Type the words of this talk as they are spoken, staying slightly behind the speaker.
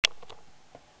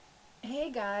Hey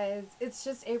guys, it's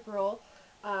just April.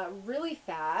 Really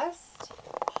fast.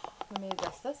 Let me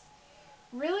adjust this.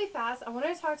 Really fast, I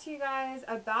want to talk to you guys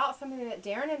about something that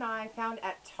Darren and I found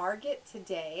at Target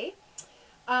today.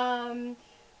 Um,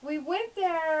 we went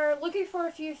there looking for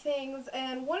a few things,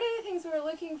 and one of the things we were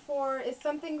looking for is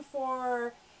something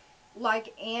for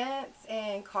like ants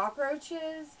and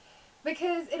cockroaches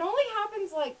because it only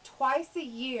happens like twice a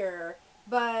year,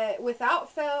 but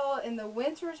without fail in the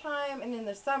wintertime and in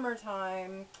the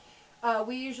summertime.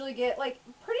 We usually get like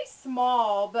pretty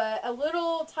small, but a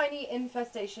little tiny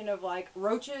infestation of like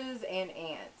roaches and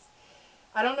ants.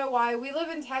 I don't know why. We live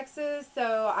in Texas,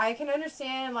 so I can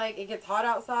understand like it gets hot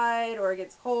outside or it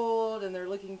gets cold and they're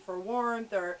looking for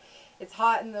warmth, or it's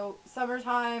hot in the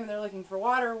summertime and they're looking for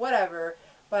water, whatever.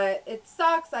 But it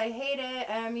sucks. I hate it.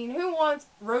 I mean, who wants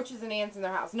roaches and ants in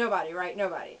their house? Nobody, right?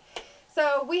 Nobody.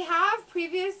 So we have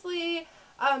previously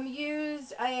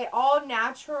used a all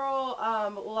natural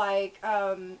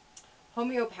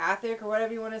homeopathic or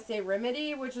whatever you want to say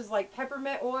remedy, which is like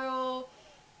peppermint oil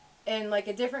and like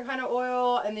a different kind of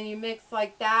oil, and then you mix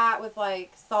like that with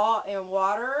like salt and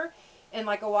water and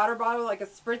like a water bottle, like a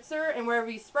spritzer, and wherever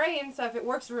you spray and stuff, it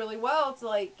works really well to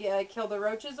like kill the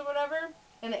roaches or whatever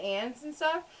and the ants and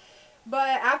stuff.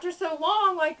 But after so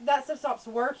long, like that stuff stops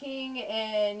working,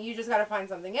 and you just got to find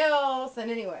something else. And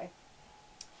anyway,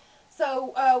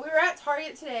 so we were at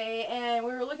Target today, and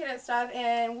we were looking at stuff,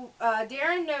 and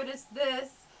Darren noticed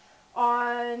this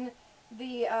on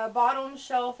the bottom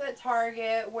shelf at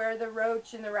Target where the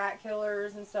roach and the rat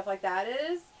killers and stuff like that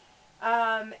is.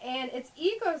 And it's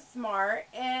EcoSmart,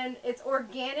 and it's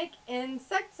organic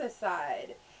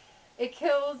insecticide. It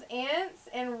kills ants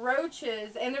and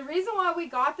roaches. And the reason why we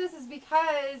got this is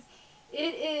because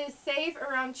it is safe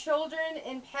around children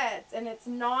and pets, and it's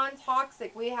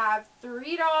non-toxic. We have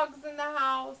 3 dogs in the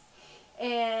house,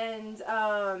 and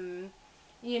a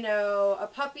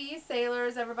puppy,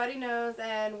 sailors, everybody knows,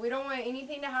 and we don't want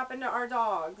anything to happen to our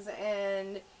dogs.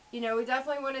 And we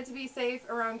definitely want it to be safe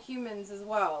around humans as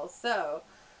well. So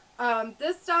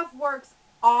this stuff works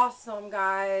awesome,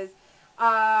 guys.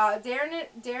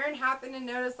 Darren happened to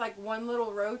notice like one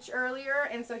little roach earlier,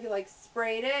 and so he like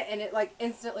sprayed it, and it like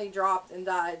instantly dropped and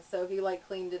died. So he like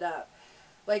cleaned it up.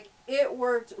 Like it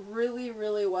worked really,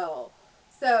 really well.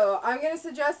 So I'm gonna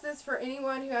suggest this for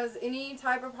anyone who has any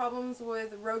type of problems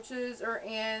with roaches or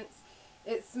ants.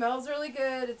 It smells really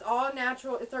good. It's all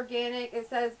natural. It's organic. It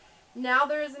says now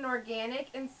there is an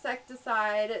organic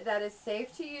insecticide that is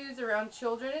safe to use around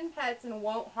children and pets and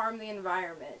won't harm the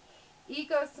environment.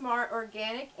 EcoSmart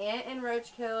Organic Ant and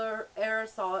Roach Killer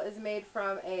Aerosol is made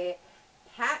from a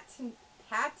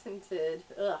patented,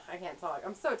 I can't talk.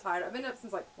 I'm so tired. I've been up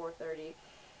since like 4:30.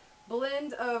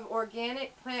 Blend of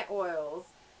organic plant oils.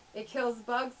 It kills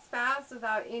bugs fast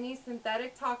without any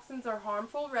synthetic toxins or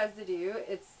harmful residue.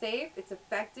 It's safe, it's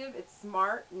effective, it's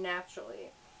smart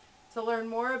naturally. To learn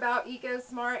more about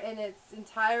EcoSmart and its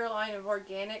entire line of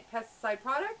organic pesticide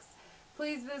products,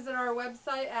 please visit our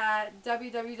website at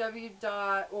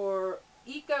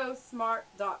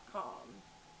www.ecosmart.com.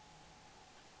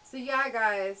 So yeah,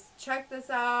 guys, check this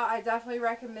out. I definitely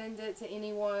recommend it to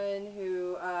anyone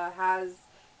who has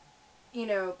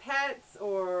pets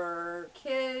or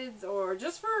kids, or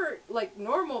just for like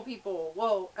normal people.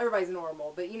 Well, everybody's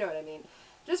normal, but you know what I mean.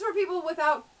 Just for people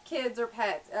without kids or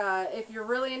pets. If you're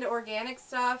really into organic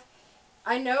stuff,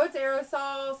 I know it's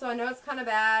aerosol, so I know it's kind of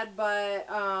bad, but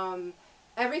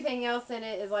everything else in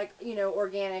it is like,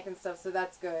 organic and stuff, so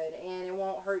that's good. And it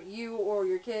won't hurt you or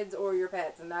your kids or your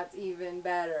pets, and that's even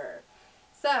better.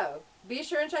 So, be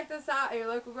sure and check this out at your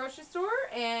local grocery store,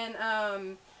 and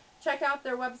check out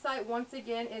their website. Once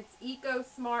again, it's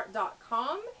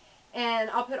ecosmart.com. And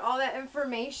I'll put all that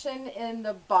information in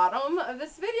the bottom of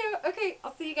this video. Okay,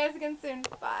 I'll see you guys again soon.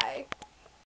 Bye.